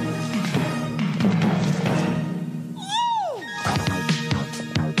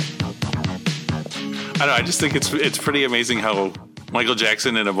 I don't know, I just think it's pretty amazing how Michael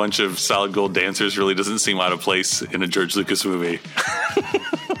Jackson and a bunch of solid gold dancers really doesn't seem out of place in a George Lucas movie.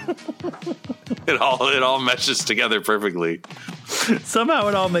 It all meshes together perfectly. Somehow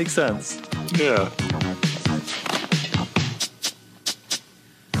it all makes sense. Yeah.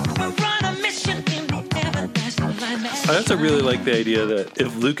 I also really like the idea that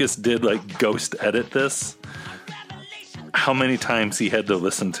if Lucas did like ghost edit this, how many times he had to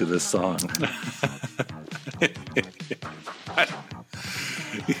listen to this song.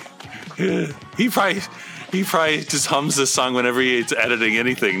 He probably just hums this song whenever he's editing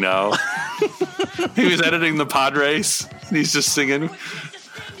anything now. He was editing the pod race, and he's just singing,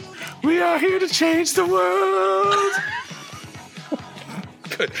 "We are here to change the world."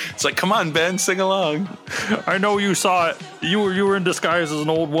 Good. It's like, come on, Ben, sing along. I know you saw it. You were in disguise as an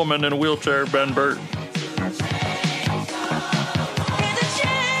old woman in a wheelchair, Ben Burt.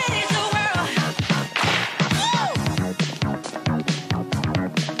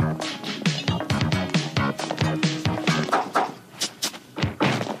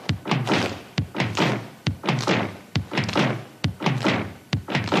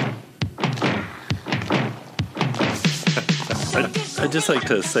 I'd just like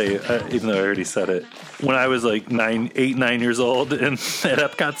to say, even though I already said it, when I was like 9 years old at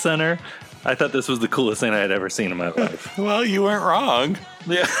Epcot Center, I thought this was the coolest thing I had ever seen in my life. Well, you weren't wrong.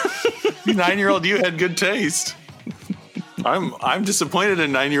 Yeah. You 9-year-old, you had good taste. I'm disappointed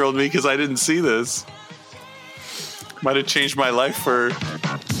in 9-year-old me because I didn't see this. Might have changed my life for...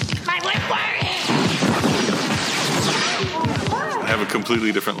 I have a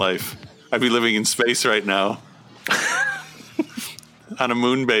completely different life. I'd be living in space right now. On a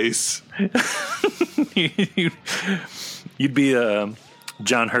moon base. You'd be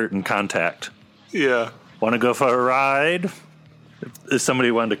John Hurt in Contact. Yeah. Want to go for a ride? If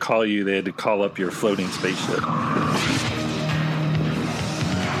somebody wanted to call you, they had to call up your floating spaceship.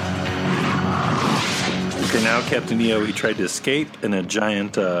 Okay, now Captain EO, he tried to escape, and a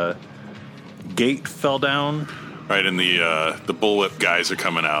giant gate fell down. Right, and the bullwhip guys are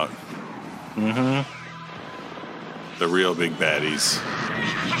coming out. Mm-hmm. The real big baddies.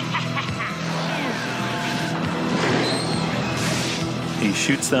 He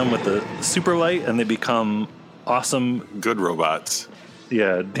shoots them with the super light, and they become awesome... good robots.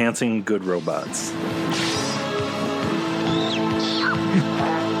 Yeah, dancing good robots.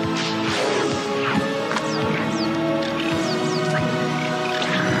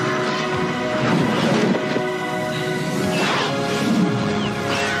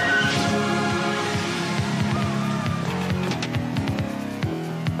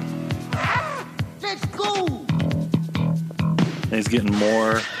 And he's getting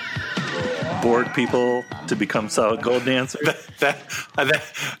more Borg people to become solid gold dancers.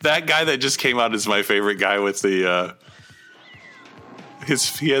 That guy that just came out is my favorite guy with the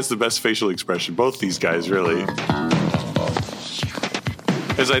he has the best facial expression. Both these guys, really.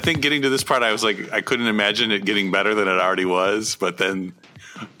 Because I think getting to this part, I was like, I couldn't imagine it getting better than it already was. But then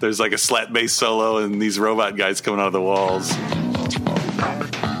there's like a slap bass solo and these robot guys coming out of the walls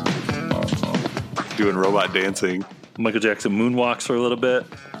doing robot dancing. Michael Jackson moonwalks for a little bit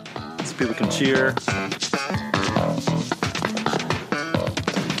so people can cheer.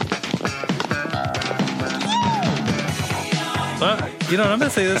 You know, I'm gonna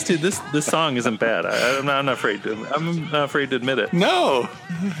say this too. This song isn't bad. I'm not afraid to. I'm not afraid to admit it. No,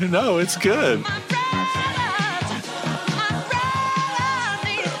 it's good.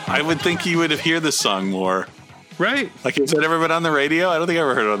 I would think you would hear this song more. Right. Like, has it ever been on the radio? I don't think I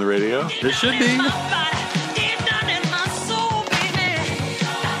ever heard it on the radio. It should be.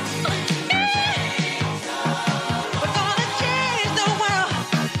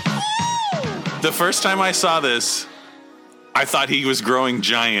 The first time I saw this, I thought he was growing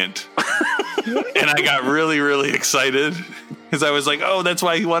giant. And I got really, really excited. Because I was like, oh, that's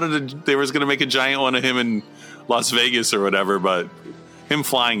why they was going to make a giant one of him in Las Vegas or whatever. But him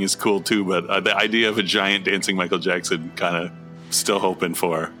flying is cool too. But the idea of a giant dancing Michael Jackson, kind of still hoping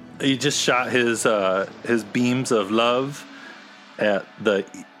for. He just shot his beams of love at the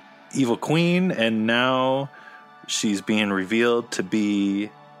evil queen. And now she's being revealed to be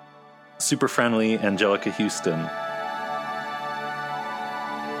super friendly Angelica Houston.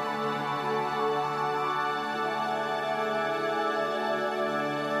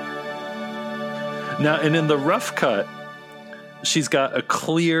 Now, and in the rough cut, she's got a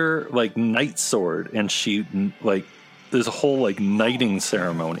clear, like, knight sword, and she, like, there's a whole, like, knighting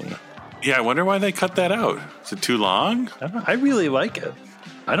ceremony. Yeah, I wonder why they cut that out. Is it too long? I really like it.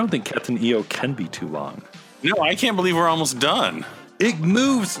 I don't think Captain EO can be too long. No, I can't believe we're almost done. It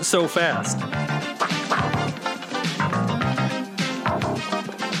moves so fast.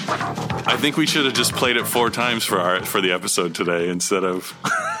 I think we should have just played it 4 times for the episode today instead of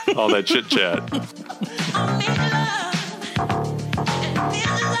all that chit chat.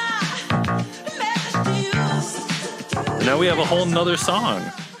 Now we have a whole nother song,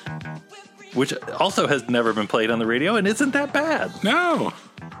 which also has never been played on the radio and isn't that bad. No.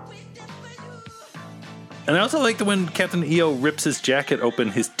 And I also like the when Captain EO rips his jacket open,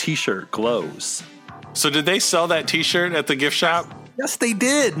 his t-shirt glows. So did they sell that t-shirt at the gift shop? Yes, they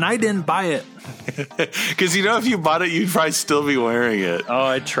did, and I didn't buy it. Because, you know, if you bought it, you'd probably still be wearing it. Oh,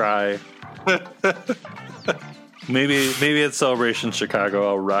 I'd try. Maybe at Celebration Chicago,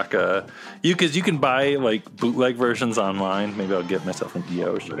 I'll rock because you can buy, like, bootleg versions online. Maybe I'll get myself an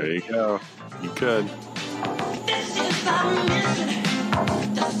EO shirt. There you go. You could.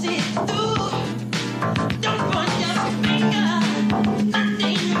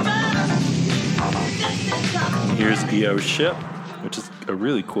 Here's EO's ship, which is a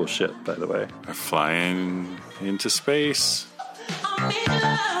really cool ship, by the way. They're flying into space.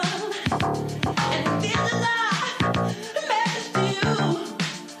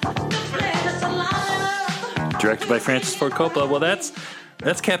 Directed by Francis Ford Coppola. Well, that's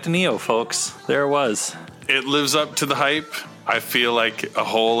Captain EO, folks. There it was. It lives up to the hype. I feel like a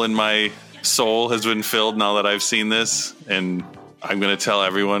hole in my soul has been filled now that I've seen this, and I'm going to tell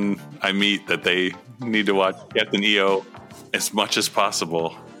everyone I meet that they need to watch Captain EO as much as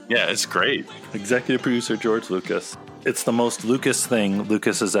possible. Yeah, it's great. Executive producer George Lucas. It's the most Lucas thing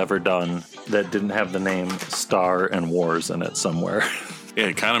Lucas has ever done that didn't have the name Star and Wars in it somewhere. Yeah,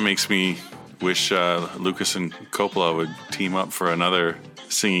 it kind of makes me wish Lucas and Coppola would team up for another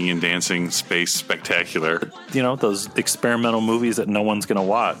singing and dancing space spectacular. You know, those experimental movies that no one's going to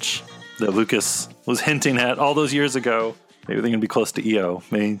watch that Lucas was hinting at all those years ago. Maybe they're going to be close to EO.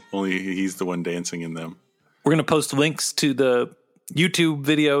 Maybe. Only he's the one dancing in them. We're going to post links to the YouTube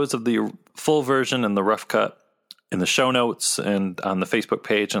videos of the full version and the rough cut in the show notes and on the Facebook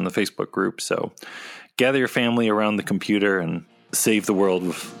page and the Facebook group. So gather your family around the computer and save the world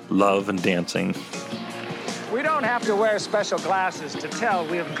with love and dancing. We don't have to wear special glasses to tell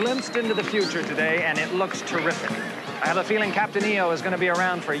we have glimpsed into the future today, and it looks terrific. I have a feeling Captain EO is going to be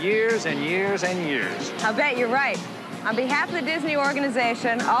around for years and years and years. I'll bet you're right. On behalf of the Disney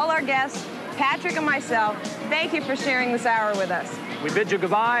organization, all our guests, Patrick and myself, thank you for sharing this hour with us. We bid you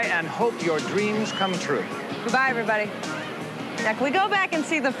goodbye and hope your dreams come true. Goodbye, everybody. Now, can we go back and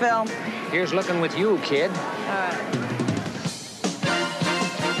see the film? Here's looking with you, kid.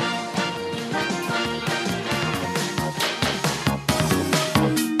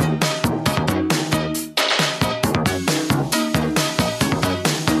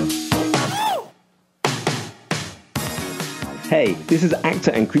 Hey, this is actor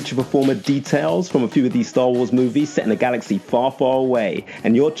and creature performer Details from a few of these Star Wars movies set in a galaxy far, far away,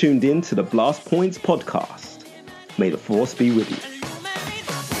 and you're tuned in to the Blast Points podcast. May the Force be with you.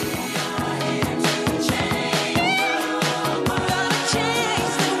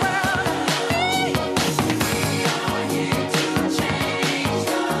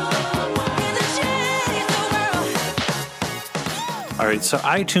 right, so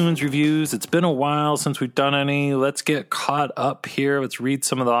iTunes reviews. It's been a while since we've done any. Let's get caught up here. Let's read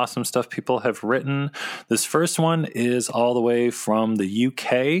some of the awesome stuff people have written. This first one is all the way from the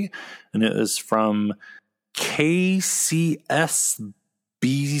UK, and it is from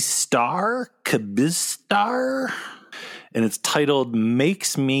KCSB-Kabistar, and it's titled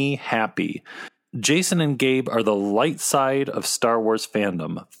Makes Me Happy. Jason and Gabe are the light side of Star Wars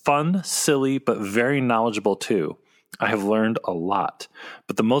fandom. Fun, silly, but very knowledgeable too. I have learned a lot.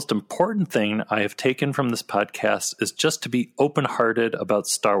 But the most important thing I have taken from this podcast is just to be open-hearted about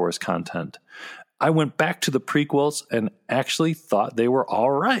Star Wars content. I went back to the prequels and actually thought they were all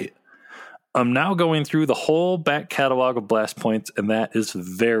right. I'm now going through the whole back catalog of Blast Points, and that is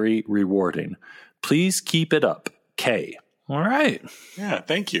very rewarding. Please keep it up. K. All right. Yeah,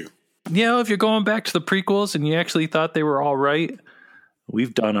 thank you. You know, if you're going back to the prequels and you actually thought they were all right,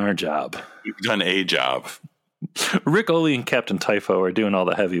 we've done our job. We've done a job. Rick Oley and Captain Typho are doing all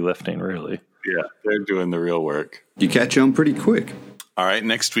the heavy lifting, really. Yeah, they're doing the real work. You catch on pretty quick. All right,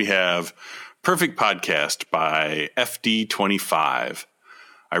 next we have Perfect Podcast by FD25.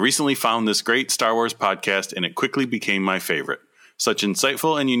 I recently found this great Star Wars podcast, and it quickly became my favorite. Such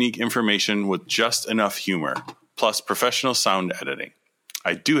insightful and unique information with just enough humor, plus professional sound editing.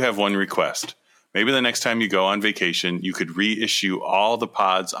 I do have one request. Maybe the next time you go on vacation, you could reissue all the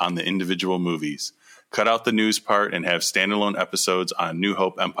pods on the individual movies. Cut out the news part and have standalone episodes on New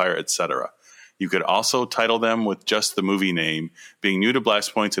Hope, Empire, etc. You could also title them with just the movie name. Being new to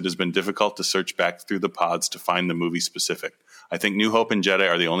Blast Points, it has been difficult to search back through the pods to find the movie specific. I think New Hope and Jedi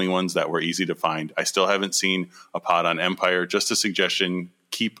are the only ones that were easy to find. I still haven't seen a pod on Empire. Just a suggestion.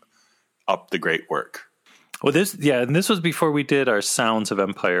 Keep up the great work. Well, and this was before we did our Sounds of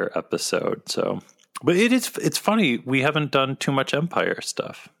Empire episode. So, but it's funny, we haven't done too much Empire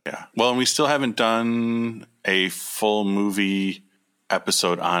stuff. Yeah. Well, and we still haven't done a full movie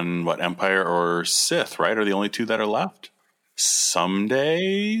episode on Empire or Sith, right? Are the only two that are left.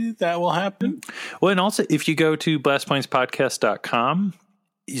 Someday that will happen. Well, and also if you go to blastpointspodcast.com,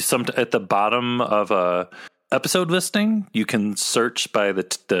 at the bottom of a episode listing, you can search by the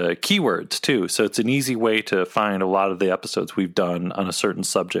keywords too. So it's an easy way to find a lot of the episodes we've done on a certain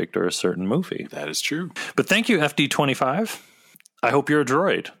subject or a certain movie. That is true. But thank you, FD25. I hope you're a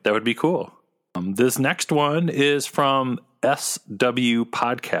droid. That would be cool. This next one is from SW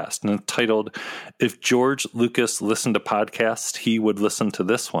Podcast, and it's titled, If George Lucas listened to podcasts, he would listen to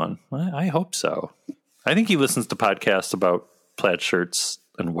this one. I hope so. I think he listens to podcasts about plaid shirts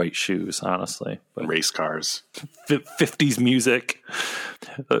and white shoes, honestly. But race cars. 50s music.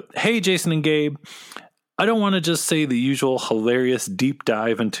 Hey, Jason and Gabe. I don't want to just say the usual hilarious deep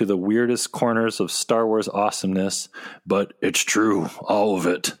dive into the weirdest corners of Star Wars awesomeness, but it's true, all of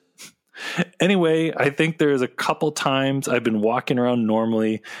it. Anyway, I think there's a couple times I've been walking around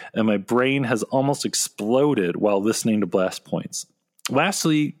normally and my brain has almost exploded while listening to Blast Points.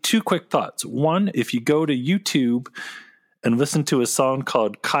 Lastly, two quick thoughts. One, if you go to YouTube and listen to a song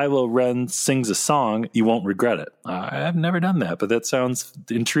called Kylo Ren Sings a Song, you won't regret it. I've never done that, but that sounds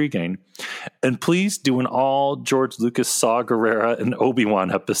intriguing. And please do an all George Lucas Saw Gerrera and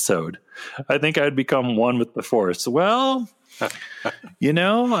Obi-Wan episode. I think I'd become one with the Force. Well, you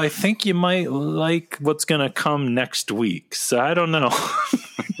know, I think you might like what's going to come next week. So I don't know.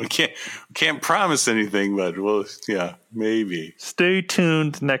 We can't promise anything, but yeah, maybe. Stay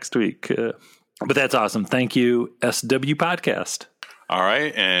tuned next week. But that's awesome. Thank you, SW Podcast. All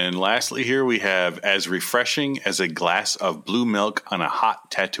right. And lastly here we have As Refreshing as a Glass of Blue Milk on a Hot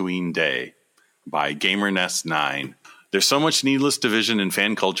Tatooine Day by GamerNest9. There's so much needless division in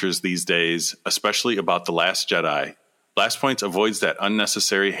fan cultures these days, especially about The Last Jedi. Blast Points avoids that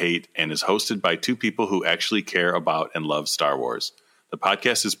unnecessary hate and is hosted by two people who actually care about and love Star Wars. The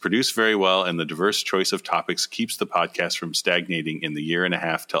podcast is produced very well, and the diverse choice of topics keeps the podcast from stagnating in the year and a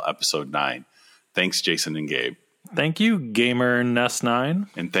half till episode 9. Thanks, Jason and Gabe. Thank you, GamerNest9.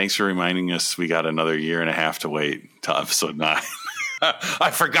 And thanks for reminding us we got another year and a half to wait till episode 9.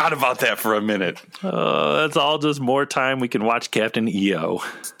 I forgot about that for a minute. That's all just more time we can watch Captain EO.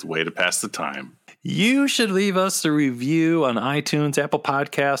 It's the way to pass the time. You should leave us a review on iTunes, Apple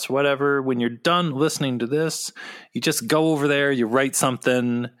Podcasts, whatever. When you're done listening to this, you just go over there, you write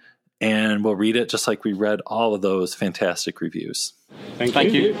something, and we'll read it just like we read all of those fantastic reviews. Thank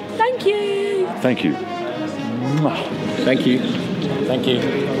you. Thank you. Thank you. Thank you. Thank you. Thank you.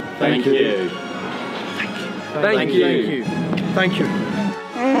 Thank you. Thank you. Thank you.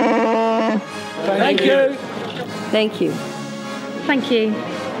 Thank you. Thank you.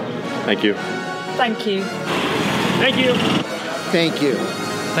 Thank you. Thank you. Thank you. Thank you.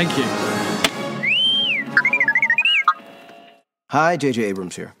 Thank you. Hi, J.J.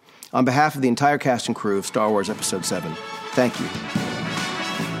 Abrams here. On behalf of the entire cast and crew of Star Wars Episode 7, thank you.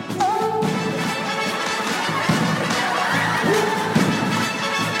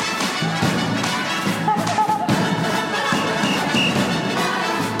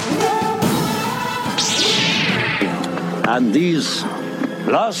 And these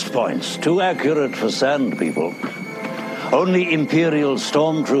last points, too accurate for sand people. Only Imperial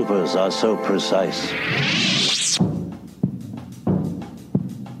stormtroopers are so precise.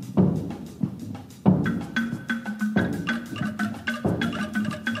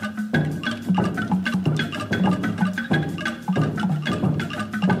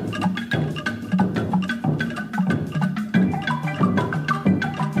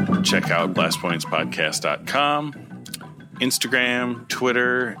 Check out blastpointspodcast.com, Instagram,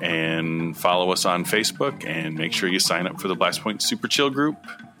 Twitter, and follow us on Facebook. And make sure you sign up for the Blast Point Super Chill group,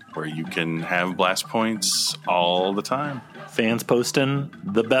 where you can have Blast Points all the time. Fans posting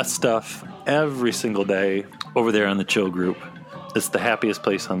the best stuff every single day over there on the Chill group. It's the happiest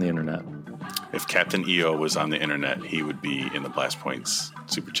place on the internet. If Captain EO was on the internet, he would be in the Blast Points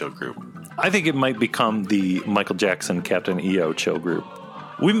Super Chill group. I think it might become the Michael Jackson Captain EO Chill group.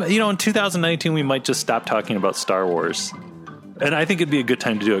 In 2019, we might just stop talking about Star Wars. And I think it'd be a good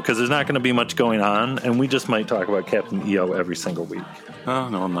time to do it because there's not going to be much going on, and we just might talk about Captain EO every single week. Oh,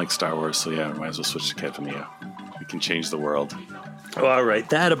 no one likes Star Wars, so yeah, might as well switch to Captain EO. We can change the world. All right,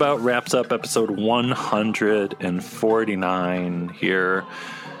 that about wraps up episode 149 here.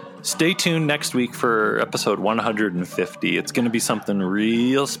 Stay tuned next week for episode 150. It's going to be something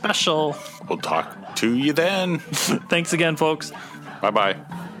real special. We'll talk to you then. Thanks again, folks. Bye-bye.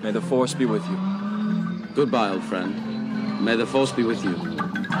 May the Force be with you. Goodbye, old friend. May the Force be with you.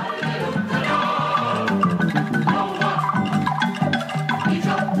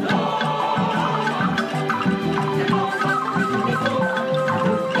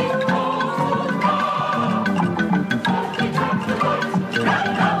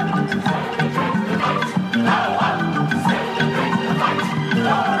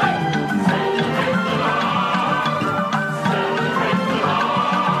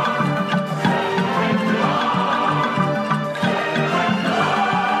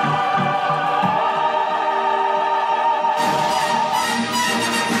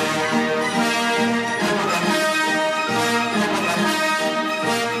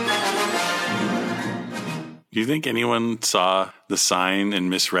 Do you think anyone saw the sign and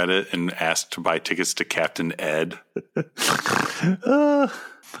misread it and asked to buy tickets to Captain Ed?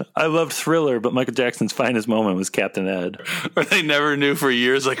 I loved Thriller, but Michael Jackson's finest moment was Captain Ed. Or they never knew for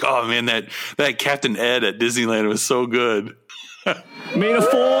years, like, oh man, that Captain Ed at Disneyland was so good. May the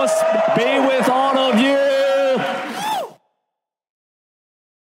Force be with all of you.